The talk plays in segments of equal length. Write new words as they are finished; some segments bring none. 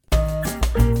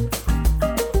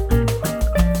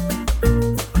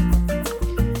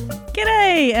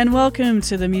and welcome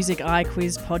to the Music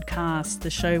IQuiz podcast, the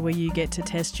show where you get to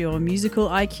test your musical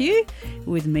IQ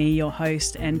with me, your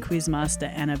host and quizmaster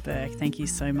Anna Burke. Thank you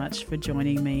so much for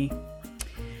joining me.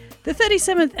 The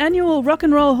 37th Annual Rock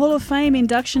and Roll Hall of Fame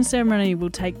induction ceremony will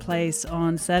take place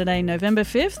on Saturday, November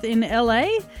 5th in LA,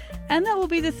 and that will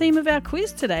be the theme of our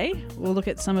quiz today. We'll look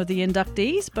at some of the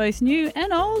inductees, both new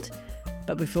and old.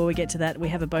 But before we get to that, we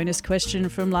have a bonus question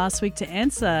from last week to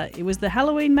answer. It was the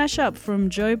Halloween mashup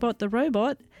from Joe Bot the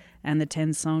Robot, and the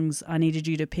 10 songs I needed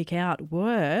you to pick out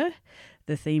were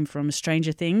the theme from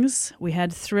Stranger Things. We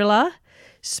had Thriller,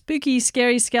 Spooky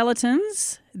Scary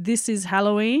Skeletons, This Is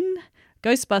Halloween,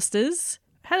 Ghostbusters,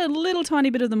 had a little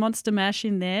tiny bit of the Monster Mash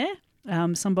in there,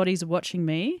 Somebody's Watching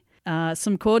Me,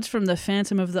 some chords from the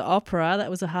Phantom of the Opera.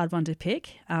 That was a hard one to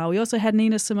pick. We also had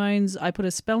Nina Simone's I Put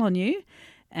a Spell on You,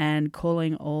 and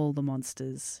Calling All the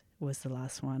Monsters was the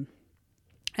last one.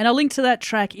 And I'll link to that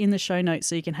track in the show notes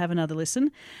so you can have another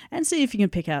listen and see if you can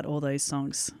pick out all those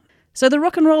songs. So the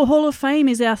Rock and Roll Hall of Fame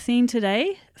is our theme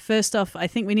today. First off, I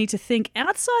think we need to think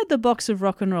outside the box of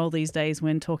rock and roll these days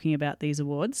when talking about these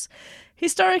awards.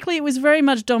 Historically, it was very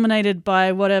much dominated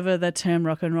by whatever the term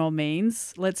rock and roll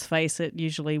means. Let's face it,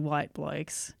 usually white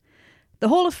blokes. The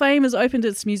Hall of Fame has opened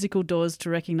its musical doors to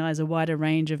recognise a wider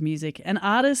range of music and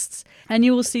artists, and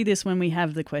you will see this when we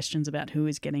have the questions about who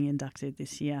is getting inducted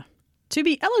this year. To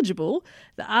be eligible,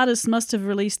 the artists must have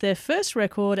released their first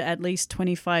record at least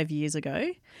 25 years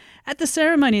ago. At the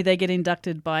ceremony, they get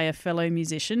inducted by a fellow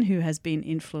musician who has been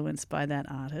influenced by that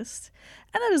artist.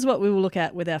 And that is what we will look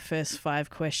at with our first 5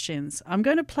 questions. I'm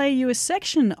going to play you a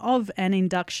section of an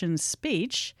induction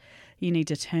speech. You need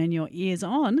to turn your ears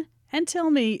on and tell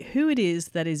me who it is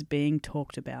that is being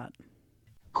talked about.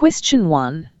 Question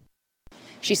 1.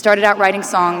 She started out writing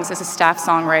songs as a staff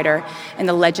songwriter in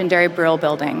the legendary Brill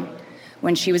Building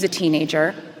when she was a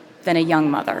teenager, then a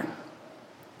young mother.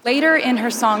 Later in her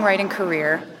songwriting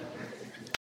career,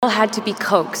 Brill had to be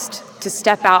coaxed to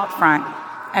step out front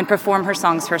and perform her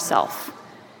songs herself.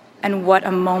 And what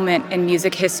a moment in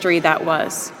music history that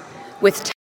was.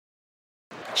 With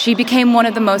she became one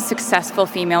of the most successful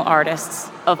female artists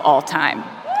of all time.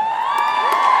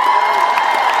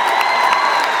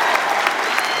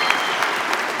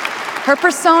 Her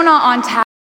persona on tap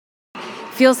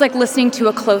feels like listening to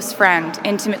a close friend,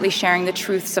 intimately sharing the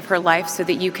truths of her life so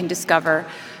that you can discover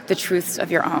the truths of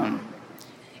your own.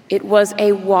 It was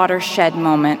a watershed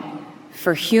moment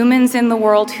for humans in the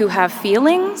world who have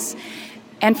feelings,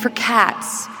 and for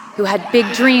cats who had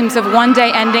big dreams of one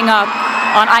day ending up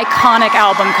on iconic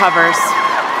album covers.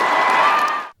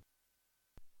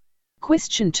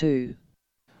 Question 2.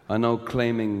 I know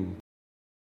claiming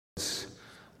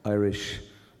Irish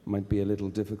might be a little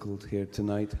difficult here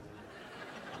tonight,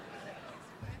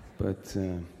 but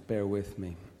bear with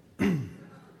me.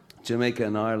 Jamaica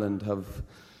and Ireland have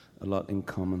a lot in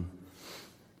common.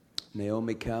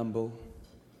 Naomi Campbell,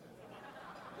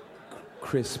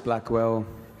 Chris Blackwell,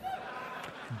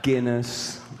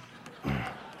 Guinness,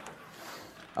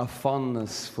 a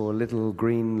fondness for little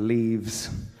green leaves,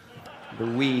 the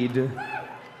weed,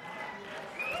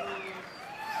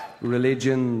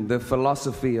 religion, the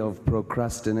philosophy of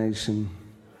procrastination.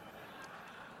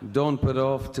 Don't put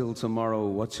off till tomorrow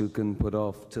what you can put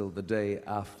off till the day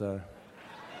after.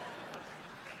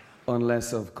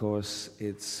 Unless, of course,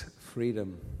 it's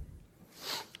freedom.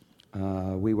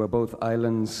 We were both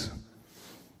islands.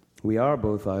 We are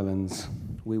both islands.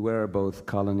 We were both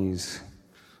colonies.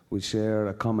 We share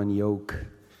a common yoke,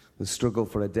 the struggle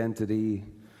for identity,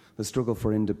 the struggle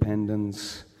for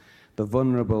independence, the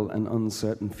vulnerable and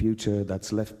uncertain future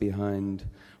that's left behind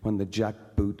when the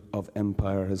jackboot of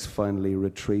empire has finally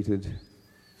retreated.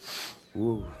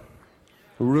 Ooh.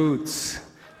 Roots,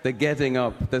 the getting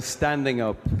up, the standing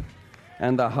up,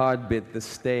 and the hard bit, the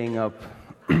staying up.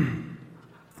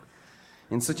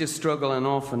 In such a struggle, an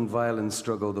often violent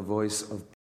struggle, the voice of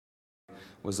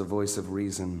was a voice of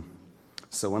reason.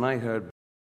 So when I heard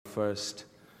first,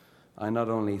 I not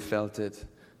only felt it,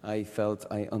 I felt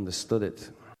I understood it.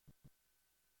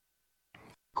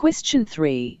 Question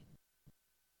 3.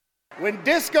 When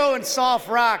disco and soft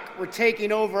rock were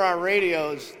taking over our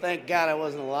radios, thank God I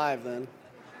wasn't alive then,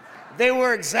 they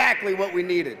were exactly what we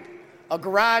needed. A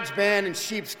garage band in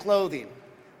sheep's clothing.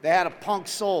 They had a punk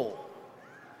soul,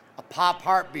 a pop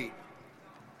heartbeat,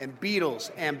 and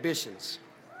Beatles ambitions.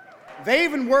 They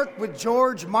even worked with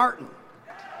George Martin.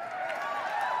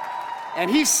 And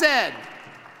he said,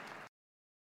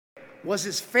 was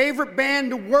his favorite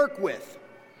band to work with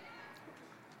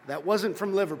that wasn't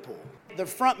from Liverpool. Their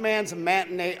frontman's a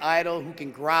matinee idol who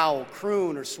can growl,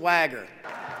 croon, or swagger.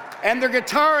 And their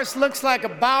guitarist looks like a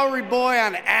Bowery boy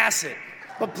on acid.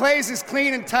 but plays as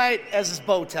clean and tight as his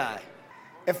bow tie.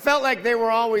 It felt like they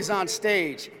were always on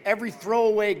stage. Every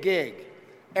throwaway gig,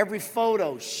 every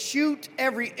photo, shoot,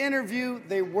 every interview,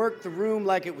 they worked the room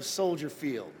like it was Soldier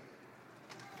Field.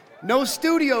 No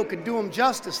studio could do them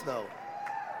justice, though.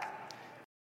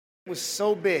 It was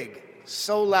so big,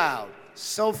 so loud,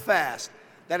 so fast,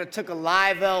 that it took a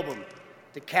live album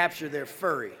to capture their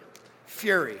fury,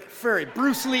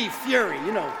 Bruce Lee fury,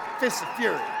 you know, Fists of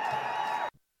Fury.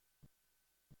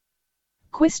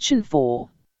 Question 4.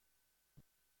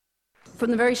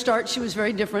 From the very start, she was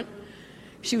very different.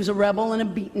 She was a rebel and a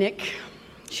beatnik.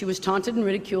 She was taunted and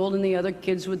ridiculed, and the other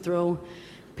kids would throw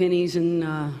pennies and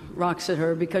rocks at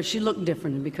her because she looked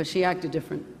different and because she acted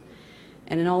different.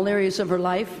 And in all areas of her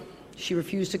life, she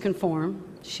refused to conform.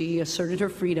 She asserted her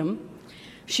freedom.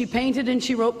 She painted and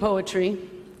she wrote poetry.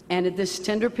 And at this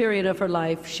tender period of her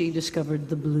life, she discovered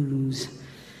the blues.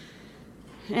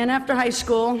 And after high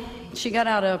school, she got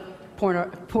out of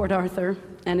Port Arthur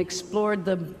and explored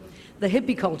the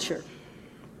hippie culture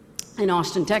in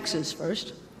Austin, Texas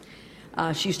first.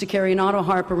 She used to carry an auto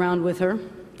harp around with her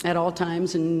at all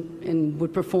times and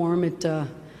would perform at the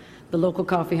local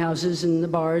coffee houses and the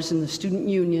bars and the Student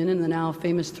Union and the now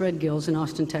famous Threadgills in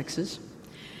Austin, Texas.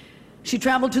 She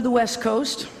traveled to the West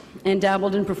Coast and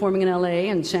dabbled in performing in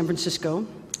LA and San Francisco.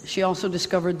 She also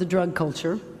discovered the drug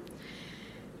culture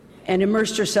and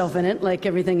immersed herself in it like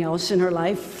everything else in her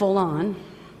life, full on.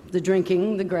 The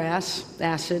drinking, the grass,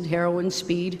 acid, heroin,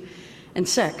 speed, and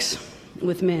sex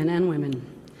with men and women.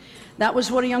 That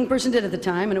was what a young person did at the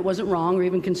time, and it wasn't wrong or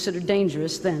even considered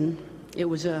dangerous then. It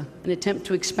was an attempt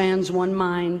to expand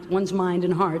one's mind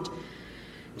and heart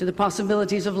to the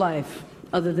possibilities of life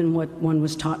other than what one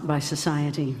was taught by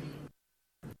society.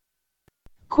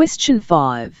 Question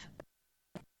 5.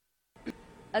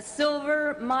 A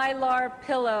silver mylar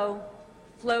pillow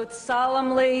floats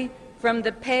solemnly from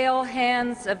the pale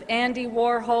hands of Andy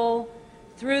Warhol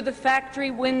through the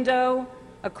factory window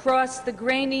across the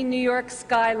grainy New York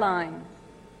skyline,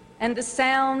 and the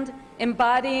sound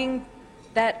embodying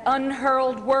that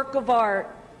unhurled work of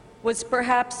art was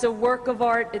perhaps a work of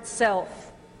art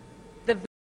itself.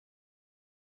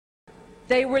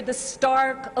 They were the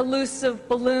stark, elusive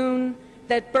balloon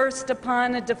that burst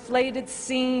upon a deflated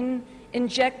scene,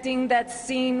 injecting that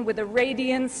scene with a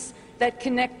radiance that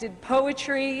connected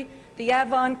poetry, the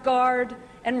avant-garde,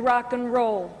 and rock and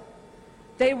roll.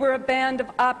 They were a band of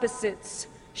opposites,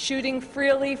 shooting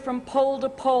freely from pole to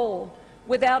pole,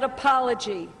 without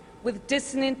apology, with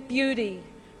dissonant beauty,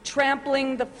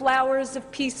 trampling the flowers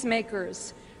of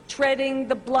peacemakers, treading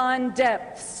the blonde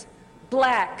depths,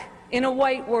 black in a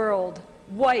white world,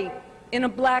 white in a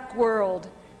black world.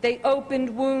 They opened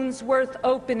wounds worth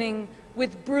opening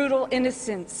with brutal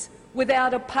innocence,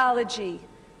 without apology,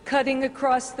 cutting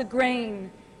across the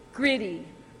grain, gritty,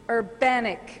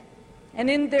 urbanic, and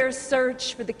in their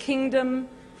search for the kingdom,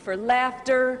 for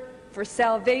laughter, for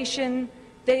salvation,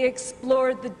 they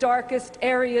explored the darkest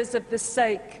areas of the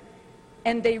psyche,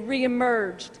 and they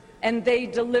re-emerged, and they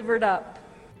delivered up.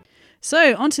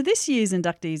 So, on to this year's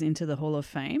inductees into the Hall of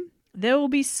Fame. There will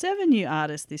be 7 new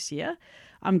artists this year.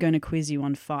 I'm going to quiz you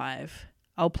on 5.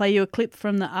 I'll play you a clip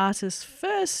from the artist's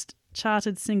first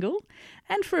charted single,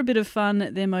 and for a bit of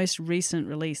fun, their most recent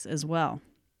release as well.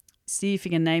 See if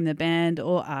you can name the band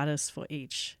or artist for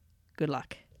each. Good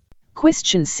luck.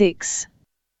 Question 6.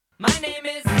 My name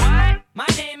is what? My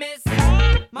name is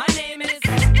my name is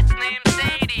it's named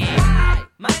Sadie.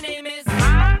 My name is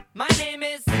my name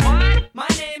is what? My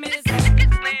name is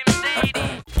it's named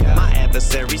Sadie. My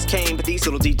adversaries came, but these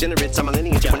little degenerates are my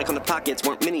lineage. When it come to pockets,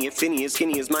 weren't many, if any, as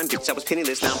skinny as mine, bitch. I was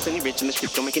penniless, now I'm plenty rich, and the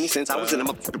shit don't make any sense. I was in a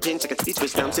motherfucking pinch, like a speed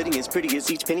twist. Now I'm sitting as pretty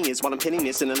as each penny is while I'm pinning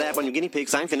this in the lab on your guinea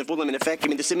pigs. I ain't finna fool them in effect. Give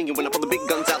me the simming, when I pull the big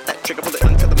guns out, that trigger pull it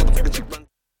until the motherfuckers you run.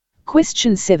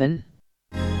 Question 7.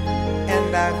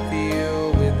 And I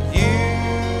feel with you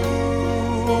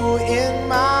in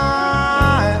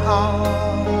my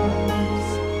arms,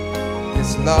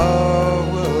 this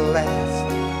love will last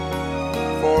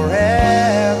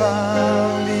forever,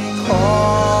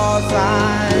 because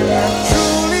I'm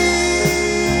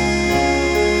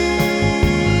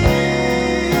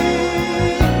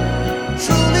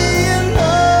truly in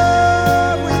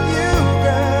love with you,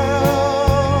 girl.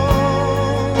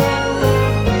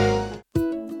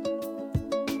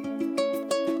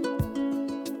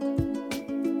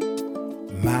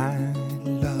 My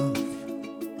love,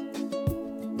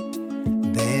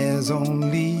 there's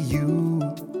only you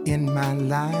in my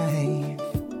life,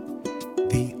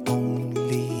 the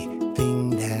only thing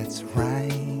that's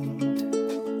right.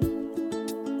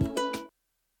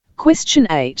 Question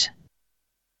 8.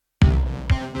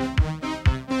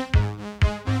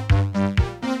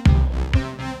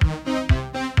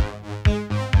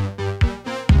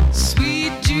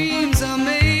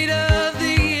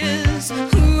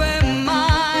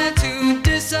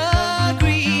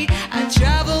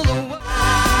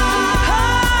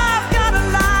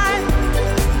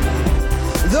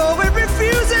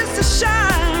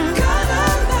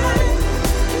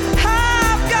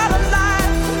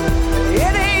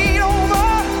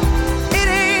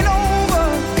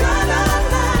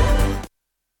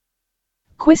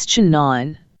 Question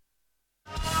 9.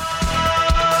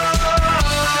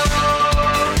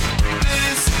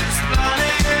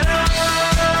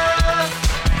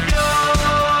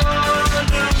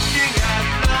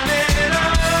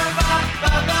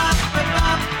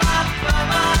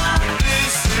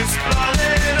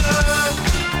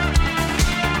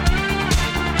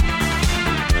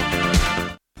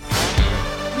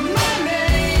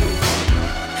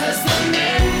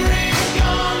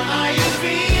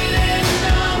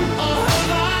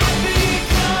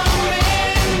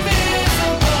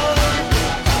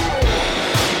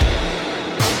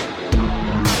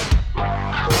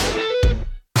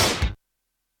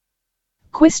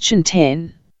 Question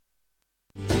 10.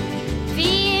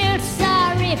 Feel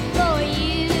sorry for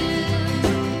you.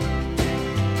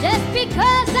 Just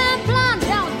because I'm blonde,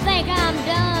 don't think I'm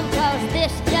dumb, 'cause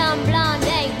this dumb blonde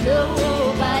ain't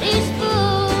nobody's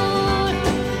fool.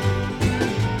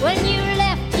 When you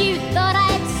left, you thought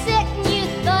I'd sit and you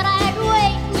thought I'd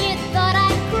wait and you thought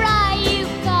I'd cry. You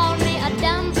called me a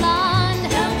dumb blonde.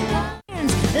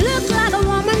 Look like a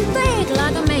woman, think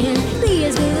like a man, be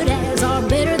as good as or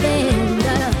better than.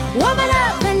 Woman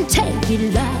up and take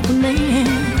it like a man.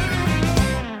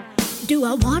 Do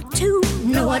I want to?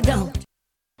 No, I don't.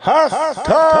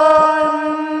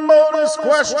 Halftime bonus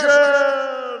question!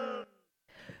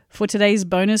 For today's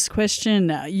bonus question,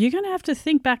 you're going to have to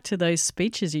think back to those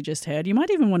speeches you just heard. You might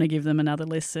even want to give them another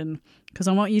listen, because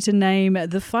I want you to name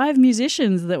the 5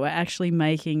 musicians that were actually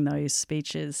making those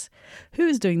speeches. Who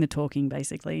is doing the talking,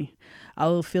 basically? I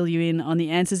will fill you in on the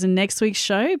answers in next week's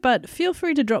show, but feel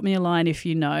free to drop me a line if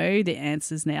you know the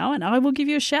answers now, and I will give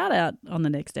you a shout out on the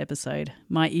next episode.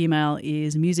 My email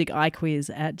is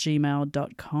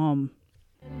musiciquiz@gmail.com.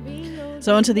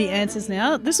 So on to the answers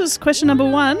now. This was question number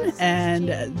 1, and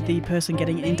the person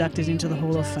getting inducted into the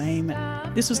Hall of Fame.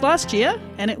 This was last year,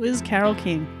 and it was Carole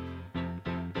King.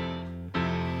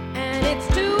 And it's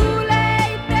too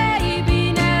late,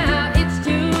 baby, now it's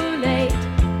too late.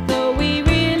 Though we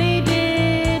really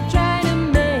did try to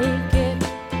make it.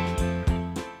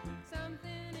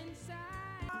 Something inside.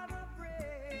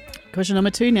 Question number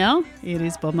 2 now. It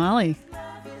is Bob Marley.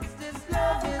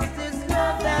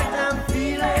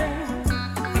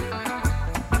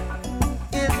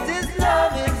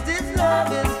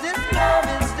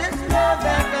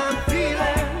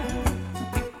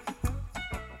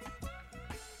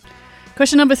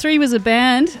 Question number 3 was a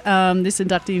band. This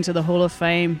inductee into the Hall of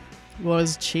Fame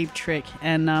was Cheap Trick,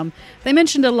 and they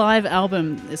mentioned a live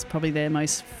album. It's probably their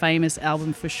most famous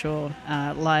album for sure,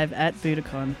 live at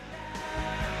Budokan.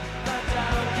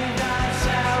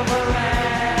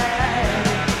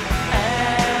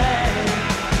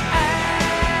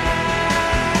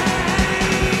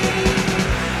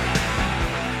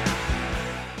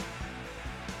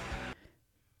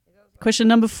 Question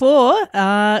number 4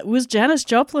 was Janis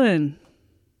Joplin.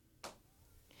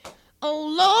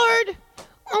 Oh Lord,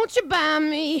 won't you buy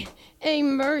me a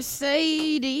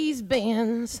Mercedes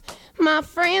Benz? My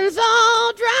friends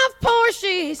all drive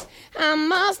Porsches. I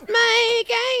must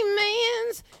make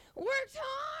amends. Worked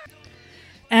hard.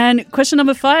 And question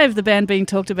number 5, the band being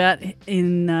talked about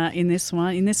in this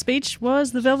speech,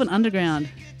 was the Velvet Underground.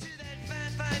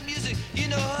 You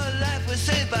know her life was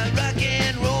saved by rock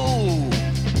and roll.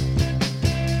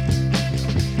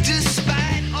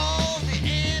 Despite all the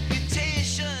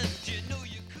amputations, you know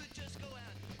you could just go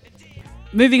out and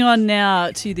dance. Moving on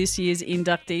now to this year's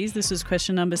inductees. This was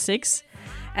question number 6.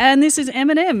 And this is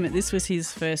Eminem. This was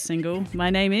his first single, My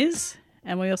Name Is.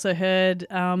 And we also heard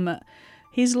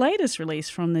his latest release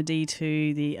from the D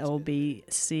to the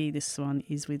LBC. This one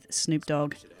is with Snoop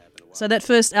Dogg. So that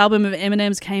first album of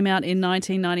Eminem's came out in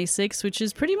 1996, which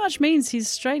is pretty much means he's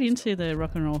straight into the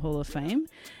Rock and Roll Hall of Fame.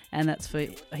 And that's for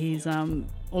his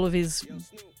all of his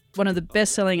one of the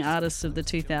best-selling artists of the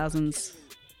 2000s.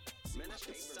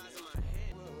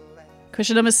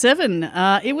 Question number 7.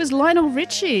 It was Lionel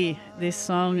Richie. This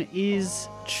song is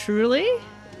Truly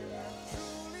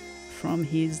from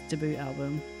his debut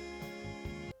album.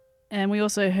 And we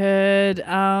also heard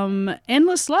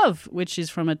Endless Love, which is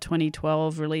from a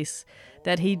 2012 release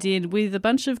that he did with a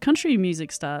bunch of country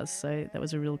music stars. So that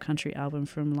was a real country album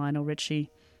from Lionel Richie.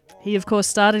 He, of course,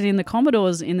 started in the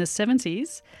Commodores in the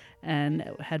 70s and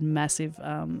had massive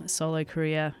solo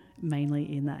career, mainly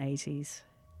in the 80s.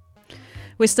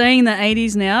 We're staying in the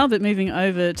 80s now, but moving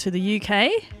over to the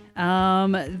UK.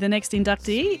 The next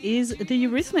inductee is the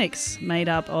Eurythmics, made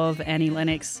up of Annie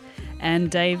Lennox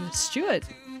and Dave Stewart.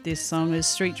 This song is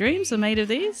Street Dreams Are Made of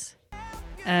These.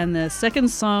 And the second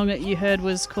song that you heard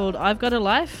was called I've Got a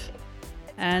Life.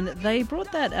 And they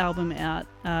brought that album out,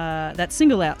 that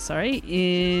single out,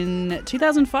 in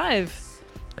 2005.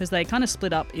 because they kind of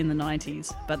split up in the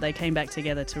 90s, but they came back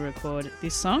together to record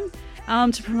this song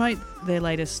to promote their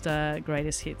latest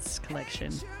greatest hits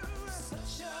collection.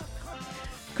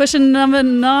 Question number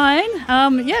 9.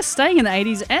 Yes, staying in the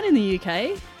 80s and in the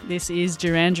UK. This is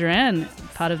Duran Duran,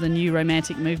 part of the new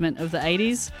romantic movement of the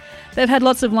 80s. They've had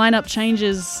lots of lineup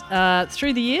changes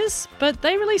through the years, but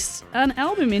they released an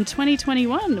album in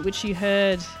 2021, which you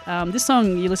heard. This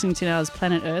song you're listening to now is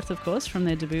Planet Earth, of course, from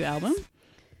their debut album.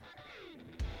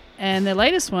 And their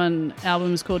latest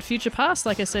album is called Future Past,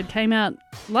 like I said, came out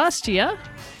last year,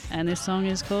 and this song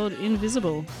is called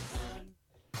Invisible.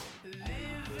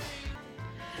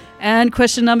 And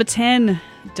question number 10,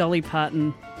 Dolly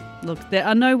Parton. Look, there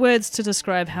are no words to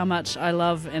describe how much I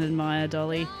love and admire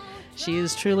Dolly. She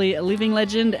is truly a living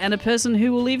legend and a person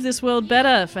who will leave this world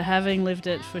better for having lived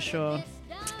it, for sure.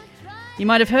 You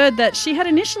might have heard that she had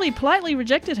initially politely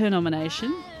rejected her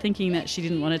nomination, thinking that she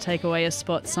didn't want to take away a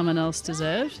spot someone else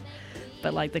deserved.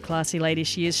 But like the classy lady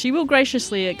she is, she will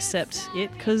graciously accept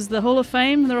it because the Hall of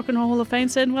Fame, the Rock and Roll Hall of Fame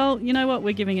said, well, you know what,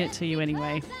 we're giving it to you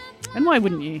anyway. And why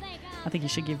wouldn't you? I think you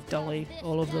should give Dolly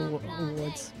all of the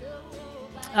awards.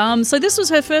 So this was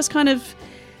her first kind of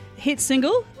hit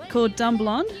single called Dumb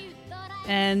Blonde.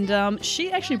 And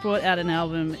she actually brought out an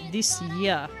album this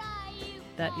year.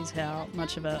 That is how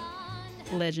much of a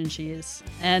legend she is.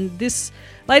 And this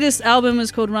latest album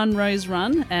was called Run, Rose,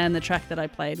 Run. And the track that I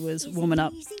played was Woman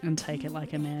Up and Take It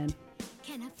Like a Man.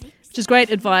 Which is great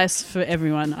advice for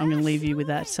everyone. I'm going to leave you with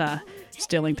that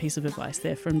sterling piece of advice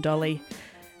there from Dolly.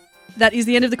 That is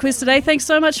the end of the quiz today. Thanks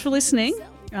so much for listening.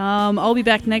 I'll be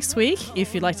back next week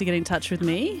if you'd like to get in touch with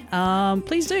me.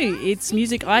 Please do. It's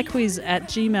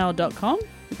musiciquiquiz@gmail.com.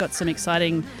 We've got some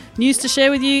exciting news to share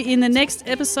with you in the next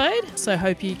episode, so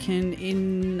hope you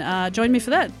can join me for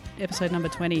that, episode number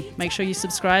 20. Make sure you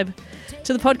subscribe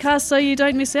to the podcast so you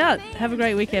don't miss out. Have a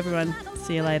great week, everyone.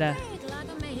 See you later.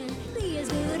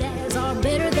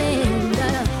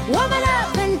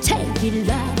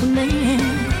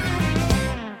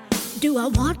 Do I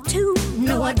want to?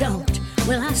 No, I don't.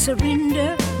 Will I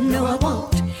surrender? No, I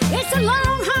won't. It's a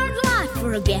long, hard life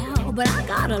for a gal, but I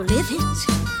gotta live it.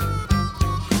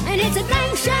 And it's a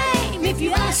dang shame if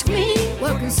you ask me,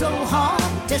 working so hard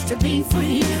just to be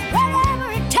free.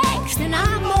 Whatever it takes, then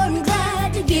I'm more than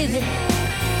glad to give it.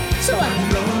 So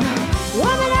I'm gonna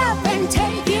warm it up and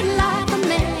take it like a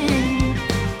man.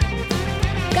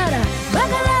 Gotta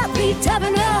buckle up, be tough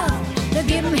enough to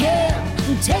give him hell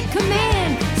and take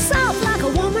command. Soft like a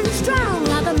woman, strong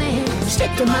like a man.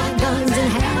 Stick to my guns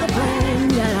and have a plan.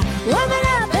 Gotta warm it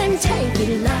up and take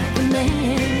it like